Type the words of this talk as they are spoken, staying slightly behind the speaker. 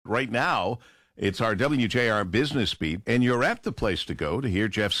right now, it's our WJR Business Beat, and you're at the place to go to hear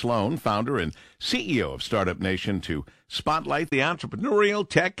Jeff Sloan, founder and CEO of Startup Nation, to spotlight the entrepreneurial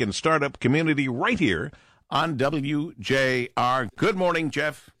tech and startup community right here on WJR. Good morning,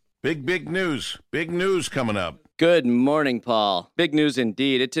 Jeff. Big news. Big news coming up. Good morning, Paul. Big news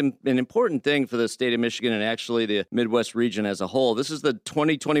indeed. It's an important thing for the state of Michigan and actually the Midwest region as a whole. This is the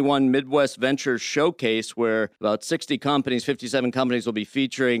 2021 Midwest Venture Showcase where about 60 companies, 57 companies will be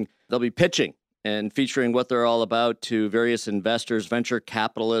featuring, they'll be pitching and featuring what they're all about to various investors, venture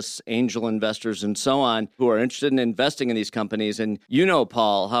capitalists, angel investors, and so on, who are interested in investing in these companies. And you know,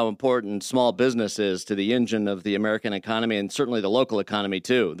 Paul, how important small business is to the engine of the American economy and certainly the local economy,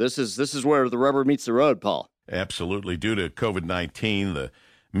 too. This is where the rubber meets the road, Paul. Absolutely. Due to COVID-19, the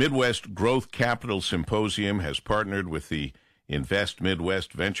Midwest Growth Capital Symposium has partnered with the Invest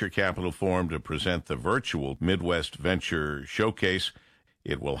Midwest Venture Capital Forum to present the virtual Midwest Venture Showcase.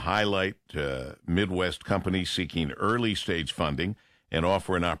 It will highlight Midwest companies seeking early-stage funding and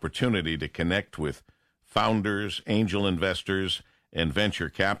offer an opportunity to connect with founders, angel investors, and venture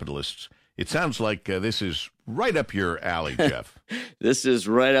capitalists. It sounds like this is right up your alley, Jeff. This is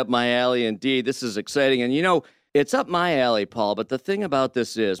right up my alley indeed. This is exciting. And, you know, it's up my alley, Paul, but the thing about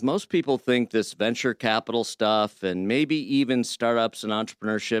this is most people think this venture capital stuff and maybe even startups and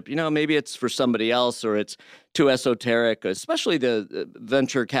entrepreneurship, you know, maybe it's for somebody else or it's too esoteric, especially the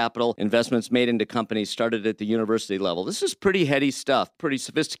venture capital investments made into companies started at the university level. This is pretty heady stuff, pretty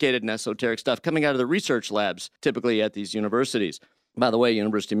sophisticated and esoteric stuff coming out of the research labs, typically at these universities. By the way,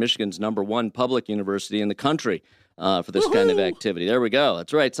 University of Michigan's #1 public university in the country for this kind of activity. There we go.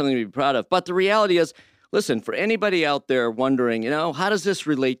 That's right, something to be proud of. But the reality is, listen, for anybody out there wondering, you know, how does this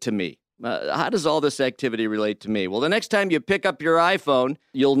relate to me? How does all this activity relate to me? Well, the next time you pick up your iPhone,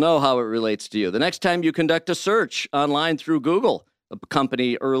 you'll know how it relates to you. The next time you conduct a search online through Google, a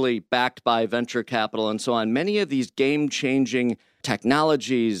company early backed by venture capital and so on, many of these game-changing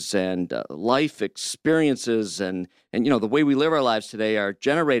technologies and life experiences and you know the way we live our lives today are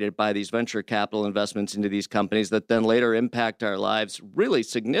generated by these venture capital investments into these companies that then later impact our lives really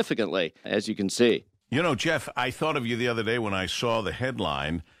significantly, as you can see. You know, Jeff, I thought of you the other day when I saw the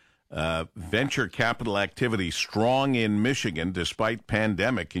headline, venture capital activity strong in Michigan despite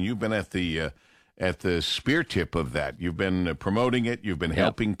pandemic, and you've been at the spear tip of that. You've been promoting it. You've been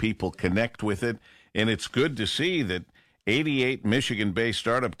helping people connect with it, and it's good to see that 88 Michigan-based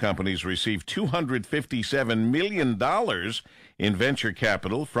startup companies received $257 million in venture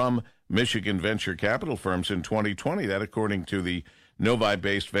capital from Michigan venture capital firms in 2020. That according to the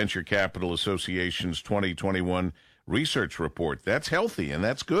Novi-based Venture Capital Association's 2021 research report. That's healthy, and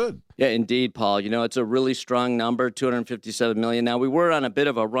that's good. Yeah, indeed, Paul. You know, it's a really strong number, $257 million. Now, we were on a bit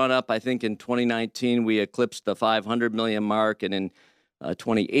of a run-up. I think in 2019, we eclipsed the $500 million mark, and in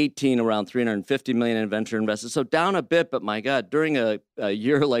 2018, around $350 million in venture investments. So down a bit, but my God, during a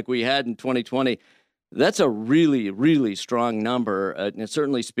year like we had in 2020, that's a really, really strong number. And it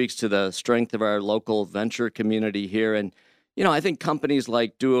certainly speaks to the strength of our local venture community here. And, you know, I think companies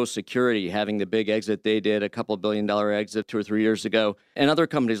like Duo Security having the big exit they did, a couple $1 billion exit 2 or 3 years ago, and other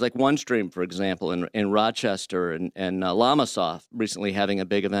companies like OneStream, for example, in Rochester, and Lamasoft recently having a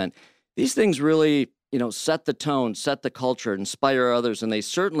big event. These things really, you know, set the tone, set the culture, inspire others. And they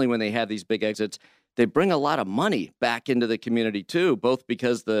certainly, when they have these big exits, they bring a lot of money back into the community, too, both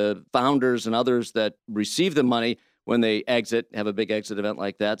because the founders and others that receive the money when they exit, have a big exit event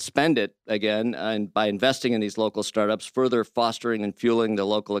like that, spend it again and by investing in these local startups, further fostering and fueling the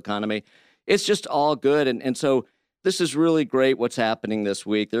local economy. It's just all good. And so this is really great what's happening this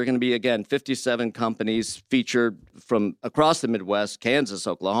week. There are going to be, again, 57 companies featured from across the Midwest, Kansas,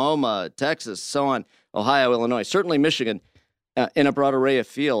 Oklahoma, Texas, so on, Ohio, Illinois, certainly Michigan, in a broad array of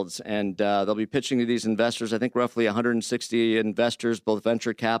fields. And they'll be pitching to these investors. I think roughly 160 investors, both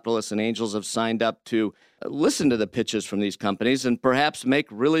venture capitalists and angels, have signed up to listen to the pitches from these companies and perhaps make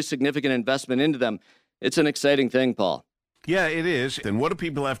really significant investment into them. It's an exciting thing, Paul. Yeah, it is. And what do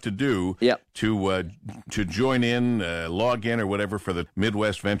people have to do to join in, log in or whatever for the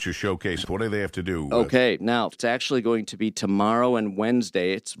Midwest Venture Showcase? What do they have to do? Okay, now it's actually going to be tomorrow and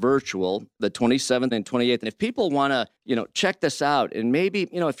Wednesday. It's virtual, the 27th and 28th. And if people want to, you know, check this out, and maybe,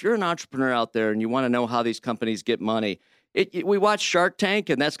 you know, if you're an entrepreneur out there and you want to know how these companies get money, we watch Shark Tank,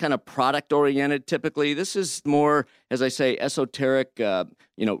 and that's kind of product-oriented typically. This is more, as I say, esoteric,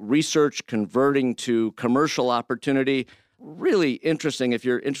 research converting to commercial opportunity. Really interesting if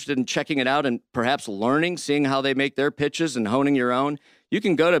you're interested in checking it out and perhaps learning, seeing how they make their pitches and honing your own. You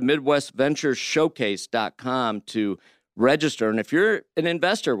can go to MidwestVentureShowcase.com to register. And if you're an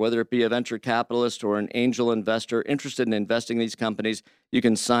investor, whether it be a venture capitalist or an angel investor interested in investing in these companies, you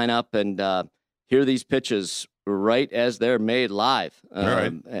can sign up and hear these pitches right as they're made live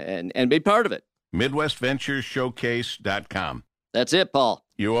and be part of it. MidwestVenturesShowcase.com. That's it, Paul.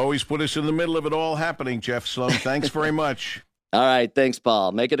 You always put us in the middle of it all happening, Jeff Sloan. Thanks very much. All right. Thanks,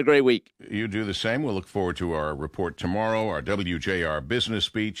 Paul. Make it a great week. You do the same. We'll look forward to our report tomorrow, our WJR Business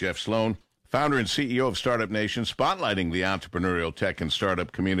Beat. Jeff Sloan, founder and CEO of Startup Nation, spotlighting the entrepreneurial tech and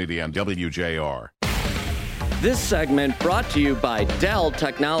startup community on WJR. This segment brought to you by Dell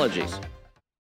Technologies.